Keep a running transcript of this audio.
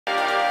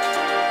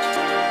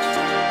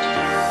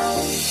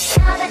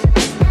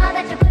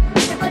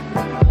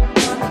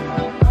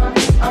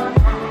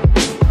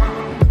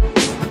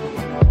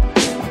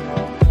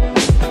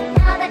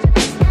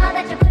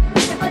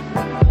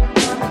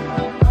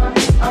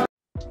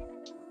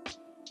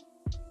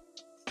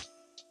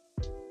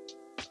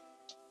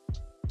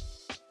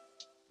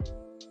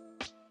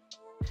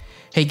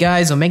Hey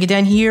guys, Omega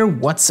Dan here,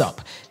 what's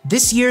up?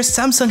 This year,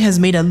 Samsung has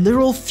made a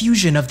literal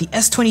fusion of the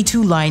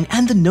S22 line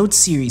and the Note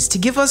series to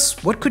give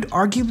us what could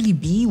arguably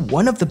be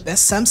one of the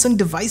best Samsung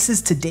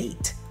devices to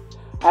date.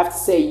 I have to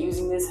say,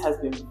 using this has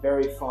been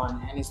very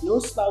fun and it's no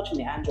slouch in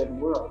the Android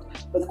world.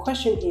 But the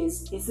question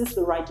is this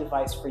the right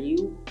device for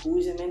you? Who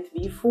is it meant to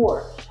be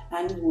for?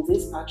 And will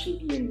this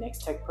actually be your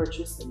next tech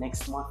purchase, the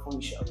next smartphone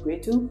you should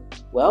upgrade to?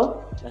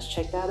 Well, let's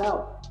check that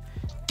out.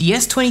 The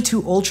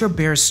S22 Ultra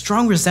bears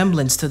strong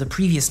resemblance to the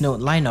previous Note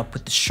lineup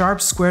with the sharp,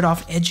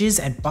 squared-off edges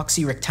and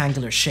boxy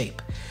rectangular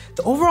shape.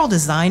 The overall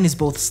design is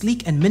both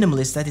sleek and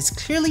minimalist that is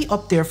clearly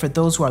up there for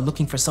those who are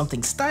looking for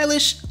something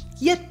stylish,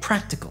 yet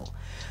practical.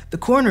 The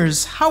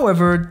corners,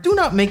 however, do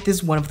not make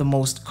this one of the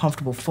most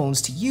comfortable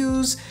phones to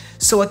use,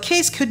 so a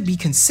case could be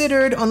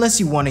considered unless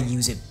you want to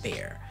use it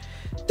bare.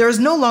 There is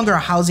no longer a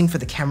housing for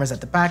the cameras at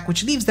the back,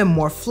 which leaves them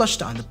more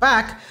flushed on the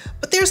back,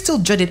 but they're still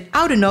jutted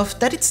out enough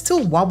that it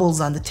still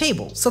wobbles on the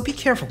table, so be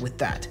careful with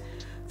that.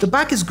 The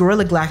back is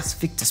Gorilla Glass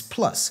Victus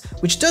Plus,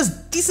 which does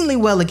decently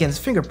well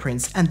against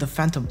fingerprints, and the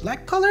Phantom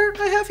Black color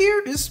I have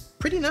here is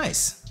pretty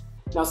nice.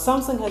 Now,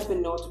 Samsung has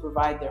been known to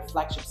provide their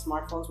flagship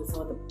smartphones with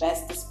some of the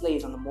best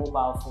displays on the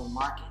mobile phone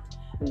market,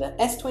 and the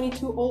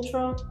S22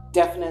 Ultra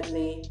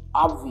definitely,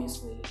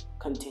 obviously,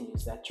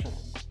 continues that trend.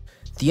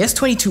 The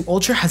S22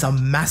 Ultra has a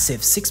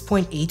massive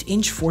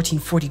 6.8-inch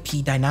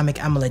 1440p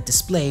dynamic AMOLED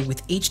display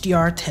with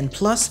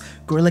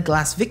HDR10+, Gorilla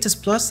Glass Victus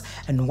Plus,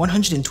 and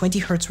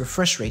 120Hz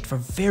refresh rate for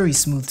very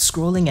smooth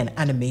scrolling and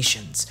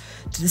animations.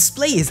 The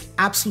display is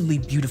absolutely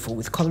beautiful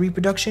with color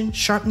reproduction,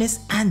 sharpness,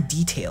 and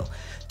detail.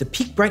 The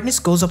peak brightness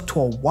goes up to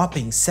a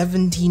whopping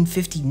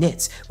 1750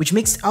 nits, which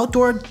makes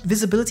outdoor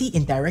visibility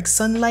in direct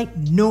sunlight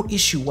no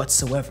issue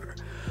whatsoever.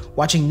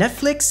 Watching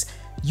Netflix,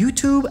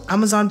 YouTube,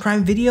 Amazon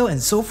Prime Video, and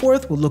so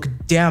forth will look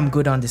damn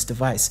good on this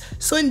device,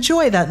 so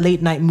enjoy that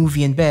late night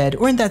movie in bed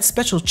or in that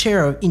special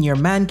chair in your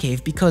man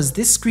cave because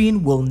this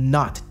screen will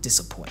not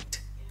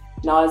disappoint.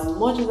 Now, as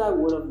much as I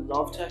would have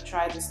loved to have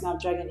tried the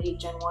Snapdragon 8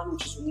 Gen 1,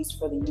 which is released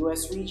for the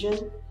US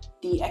region,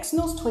 the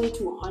Exynos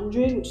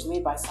 2200, which is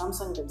made by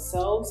Samsung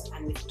themselves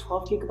and with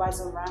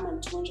 12GB of RAM and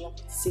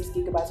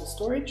 256GB of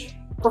storage,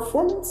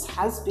 performance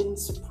has been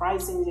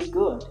surprisingly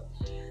good.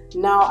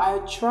 Now, I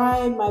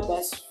try my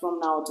best from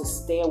now to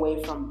stay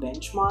away from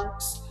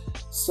benchmarks,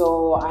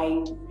 so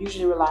I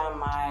usually rely on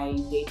my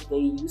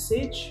day-to-day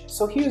usage.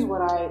 So here's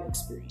what I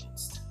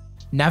experienced.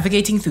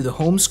 Navigating through the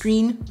home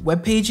screen,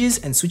 web pages,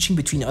 and switching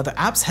between other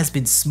apps has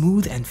been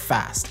smooth and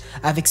fast.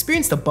 I've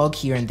experienced a bug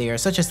here and there,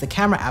 such as the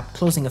camera app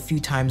closing a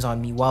few times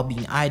on me while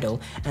being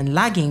idle and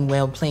lagging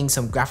while playing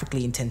some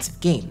graphically intensive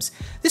games.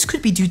 This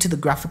could be due to the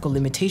graphical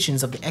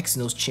limitations of the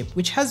Exynos chip,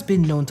 which has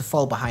been known to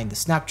fall behind the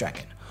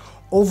Snapdragon.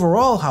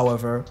 Overall,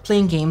 however,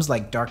 playing games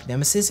like Dark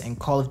Nemesis and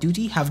Call of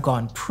Duty have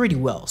gone pretty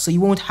well, so you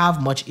won't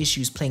have much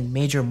issues playing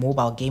major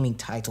mobile gaming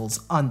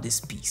titles on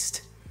this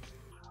beast.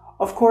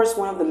 Of course,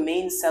 one of the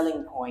main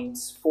selling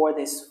points for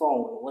this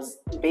phone was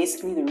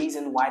basically the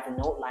reason why the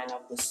Note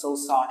lineup was so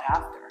sought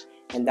after,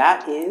 and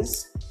that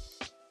is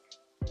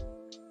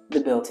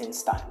the built-in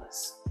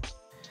stylus.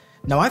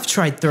 Now, I've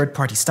tried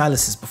third-party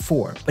styluses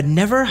before, but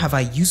never have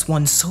I used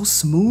one so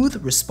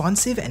smooth,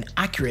 responsive, and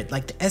accurate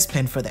like the S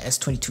Pen for the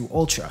S22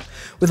 Ultra.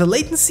 With a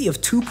latency of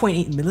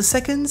 2.8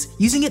 milliseconds,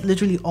 using it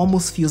literally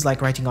almost feels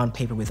like writing on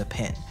paper with a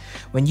pen.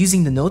 When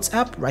using the Notes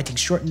app, writing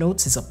short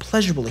notes is a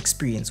pleasurable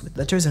experience with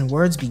letters and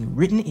words being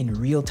written in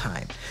real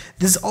time.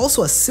 This is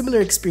also a similar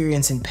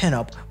experience in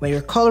PenUp where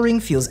your coloring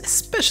feels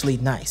especially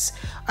nice.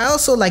 I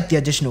also like the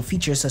additional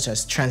features such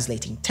as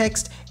translating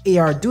text,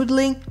 AR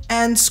doodling,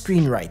 and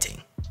screenwriting.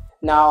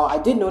 Now,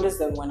 I did notice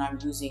that when I'm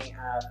using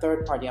a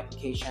third-party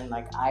application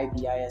like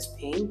IBIS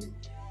Paint,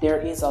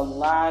 there is a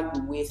lag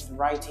with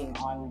writing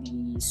on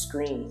the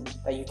screen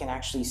that you can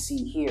actually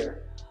see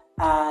here.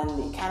 And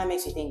it kind of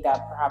makes me think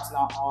that perhaps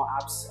not all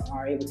apps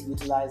are able to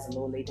utilize the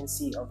low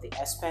latency of the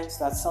S Pen,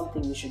 so that's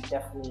something you should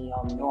definitely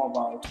know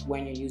about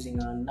when you're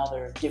using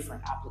another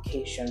different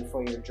application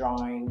for your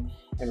drawing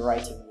and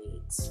writing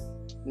needs.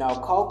 Now,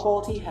 call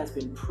quality has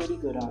been pretty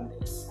good on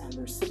this, and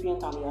the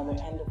recipient on the other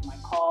end of my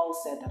call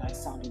said that I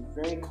sounded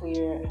very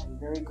clear and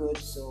very good,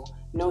 so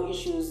no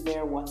issues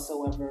there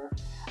whatsoever.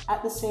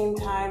 At the same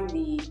time,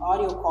 the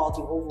audio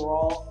quality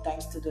overall,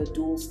 thanks to the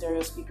dual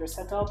stereo speaker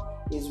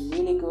setup, is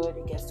really good.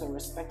 It gets to a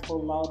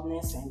respectable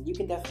loudness, and you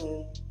can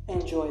definitely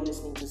enjoy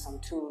listening to some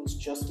tunes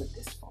just with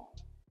this phone.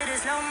 It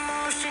is no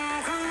motion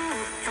crew,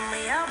 and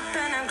we up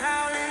in our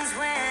growlings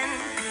when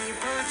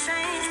people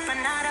change, but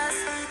not us,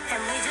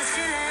 and we just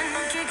chillin',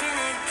 kicking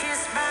it,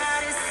 kissed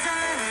by the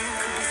sun,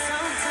 could be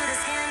soaked to the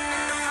skin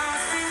in the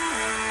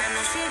morphine, I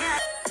know she got.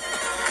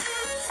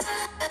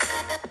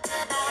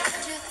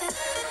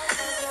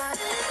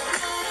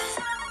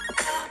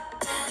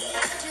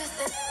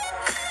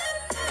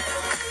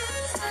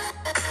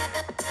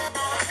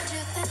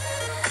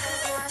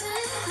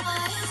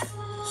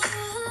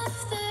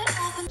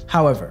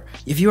 However,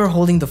 If you are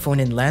holding the phone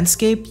in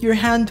landscape, your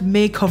hand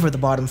may cover the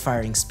bottom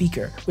firing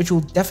speaker, which will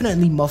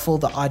definitely muffle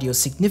the audio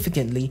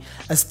significantly,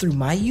 as through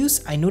my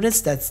use, I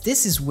noticed that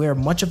this is where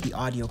much of the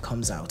audio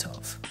comes out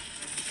of.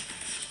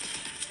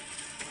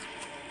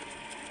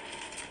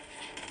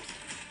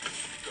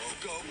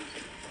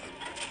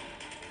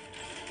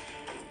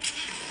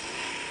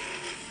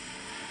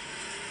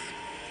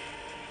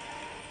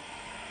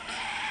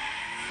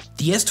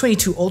 The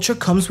S22 Ultra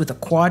comes with a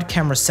quad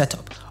camera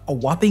setup, a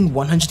whopping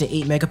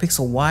 108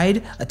 megapixel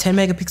wide, a 10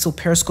 megapixel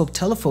periscope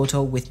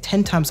telephoto with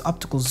 10 times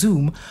optical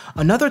zoom,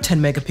 another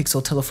 10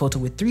 megapixel telephoto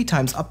with 3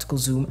 times optical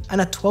zoom,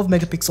 and a 12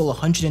 megapixel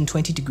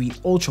 120 degree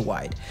ultra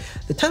wide.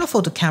 The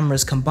telephoto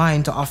cameras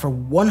combine to offer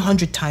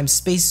 100 times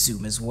space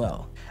zoom as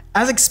well.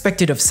 As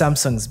expected of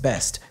Samsung's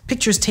best,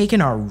 pictures taken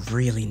are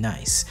really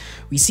nice.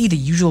 We see the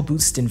usual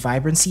boost in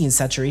vibrancy and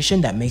saturation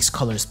that makes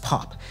colors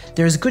pop.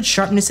 There is good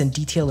sharpness and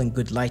detail and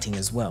good lighting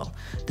as well.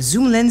 The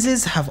zoom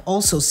lenses have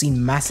also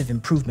seen massive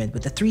improvement,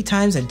 with the 3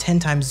 times and 10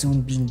 times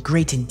zoom being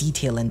great in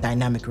detail and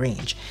dynamic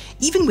range.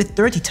 Even with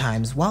 30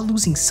 times, while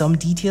losing some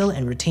detail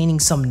and retaining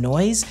some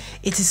noise,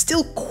 it is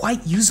still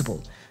quite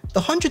usable.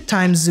 The 100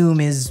 times zoom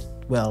is,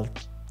 well,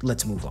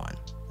 let's move on.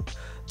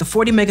 The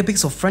 40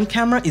 megapixel front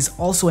camera is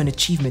also an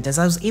achievement, as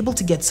I was able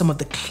to get some of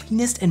the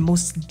cleanest and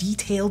most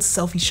detailed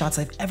selfie shots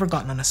I've ever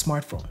gotten on a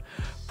smartphone.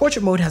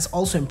 Portrait mode has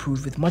also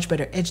improved with much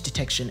better edge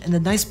detection, and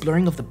the nice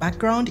blurring of the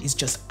background is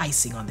just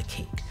icing on the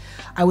cake.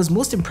 I was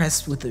most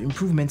impressed with the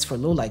improvements for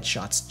low light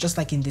shots, just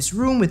like in this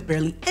room with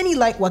barely any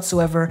light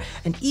whatsoever,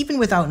 and even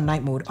without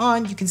night mode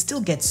on, you can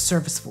still get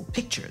serviceable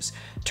pictures.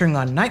 Turning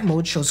on night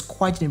mode shows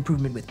quite an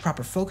improvement with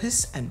proper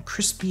focus and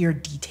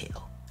crispier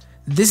detail.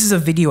 This is a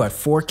video at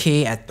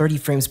 4K at 30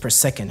 frames per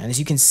second, and as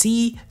you can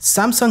see,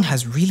 Samsung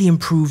has really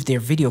improved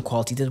their video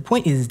quality to the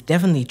point it is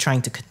definitely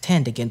trying to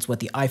contend against what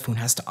the iPhone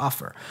has to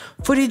offer.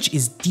 Footage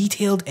is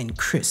detailed and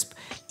crisp.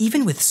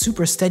 Even with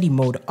Super Steady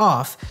mode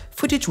off,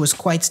 footage was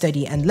quite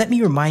steady, and let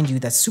me remind you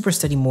that Super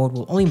Steady mode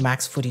will only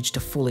max footage to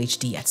Full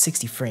HD at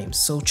 60 frames,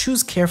 so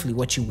choose carefully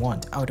what you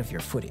want out of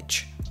your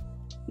footage.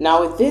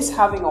 Now, with this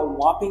having a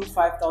whopping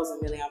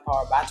 5000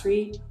 mAh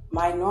battery,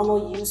 my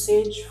normal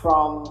usage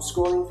from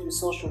scrolling through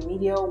social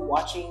media,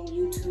 watching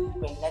YouTube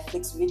and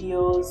Netflix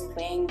videos,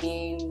 playing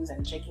games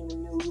and checking the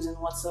news and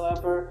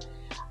whatsoever,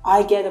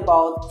 I get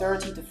about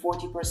 30 to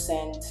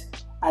 40%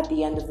 at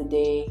the end of the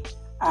day,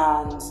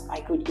 and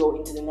I could go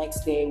into the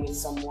next day with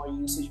some more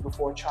usage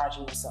before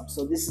charging this up.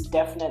 So this is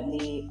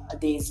definitely a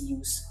day's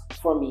use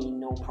for me,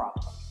 no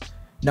problem.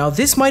 Now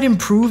this might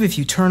improve if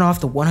you turn off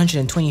the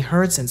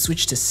 120Hz and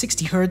switch to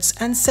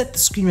 60Hz and set the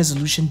screen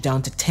resolution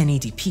down to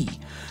 1080p.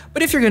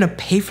 But if you're gonna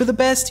pay for the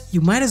best,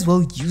 you might as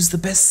well use the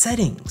best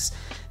settings.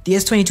 The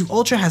S22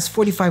 Ultra has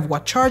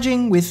 45-watt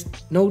charging with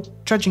no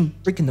charging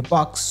brick in the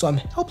box, so I'm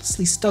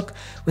helplessly stuck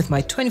with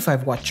my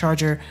 25-watt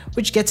charger,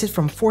 which gets it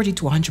from 40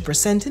 to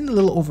 100% in a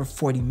little over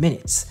 40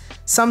 minutes.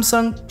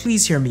 Samsung,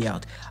 please hear me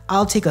out.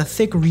 I'll take a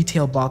thick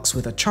retail box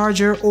with a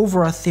charger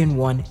over a thin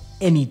one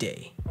any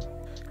day.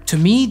 To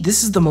me,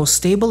 this is the most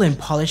stable and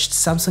polished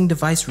Samsung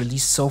device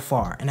released so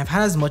far, and I've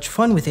had as much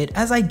fun with it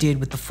as I did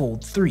with the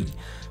Fold 3.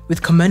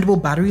 With commendable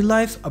battery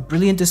life, a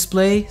brilliant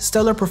display,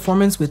 stellar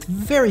performance with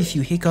very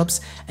few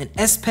hiccups, an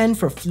S Pen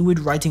for fluid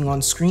writing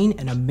on screen,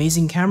 and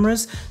amazing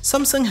cameras,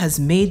 Samsung has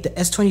made the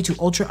S22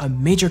 Ultra a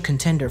major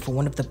contender for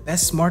one of the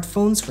best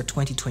smartphones for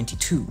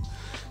 2022.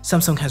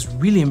 Samsung has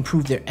really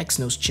improved their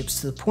Exynos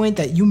chips to the point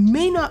that you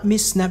may not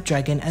miss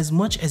Snapdragon as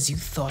much as you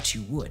thought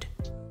you would.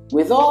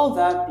 With all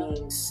that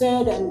being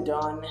said and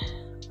done,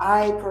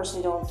 I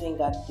personally don't think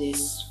that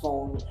this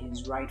phone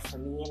is right for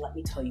me, and let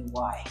me tell you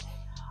why.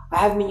 I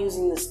haven't been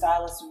using the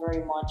stylus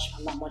very much.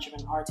 I'm not much of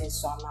an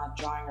artist, so I'm not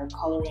drawing or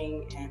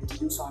coloring, and to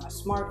do so on a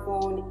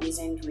smartphone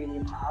isn't really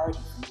a priority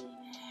for me.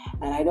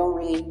 And I don't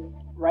really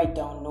write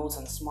down notes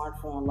on the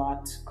smartphone a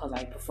lot because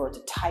I prefer to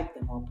type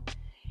them up.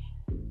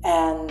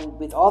 And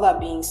with all that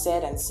being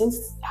said, and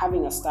since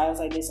having a stylus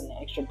like this and the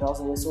extra bells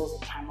and whistles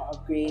and camera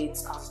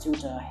upgrades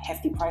constitute a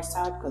hefty price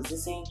tag because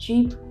this ain't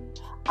cheap,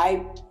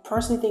 I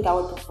personally think I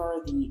would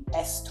prefer the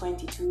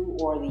S22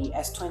 or the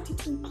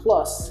S22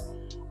 Plus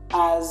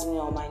as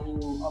my new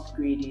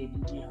upgraded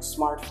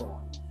smartphone.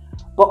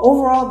 But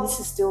overall, this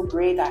is still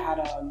great. I had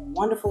a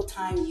wonderful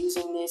time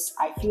using this.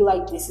 I feel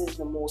like this is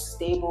the most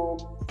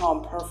stable,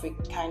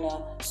 perfect kind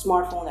of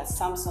smartphone that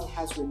Samsung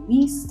has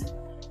released.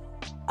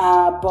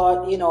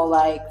 But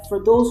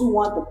for those who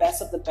want the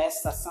best of the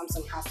best that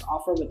Samsung has to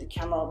offer with the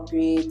camera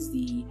upgrades,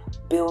 the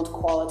build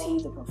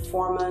quality, the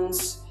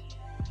performance,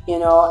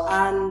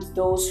 and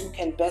those who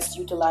can best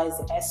utilize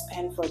the S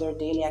Pen for their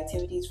daily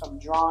activities from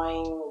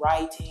drawing,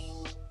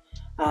 writing,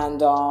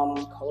 and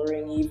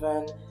coloring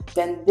even,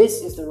 then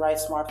this is the right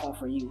smartphone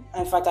for you.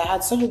 In fact, I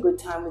had such a good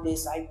time with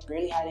this. I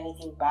barely had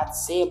anything bad to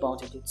say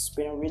about it. It's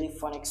been a really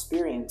fun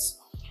experience.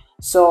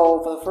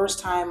 So for the first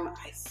time,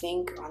 I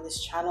think on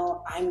this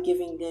channel, I'm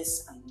giving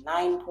this a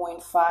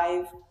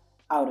 9.5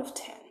 out of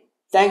 10.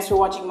 Thanks for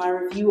watching my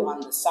review on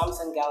the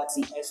Samsung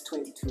Galaxy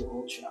S22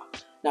 Ultra.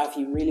 Now, if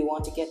you really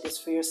want to get this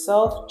for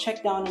yourself,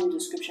 check down in the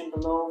description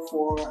below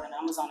for an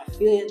Amazon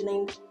affiliate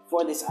link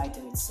for this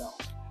item itself.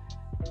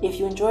 If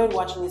you enjoyed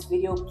watching this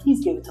video,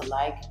 please give it a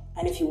like.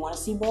 And if you want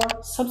to see more,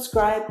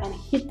 subscribe and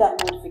hit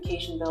that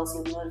notification bell so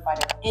you'll be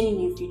notified of any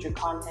new future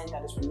content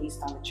that is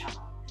released on the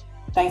channel.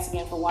 Thanks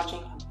again for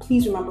watching, and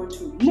please remember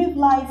to live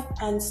life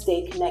and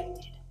stay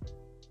connected.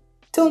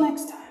 Till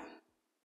next time.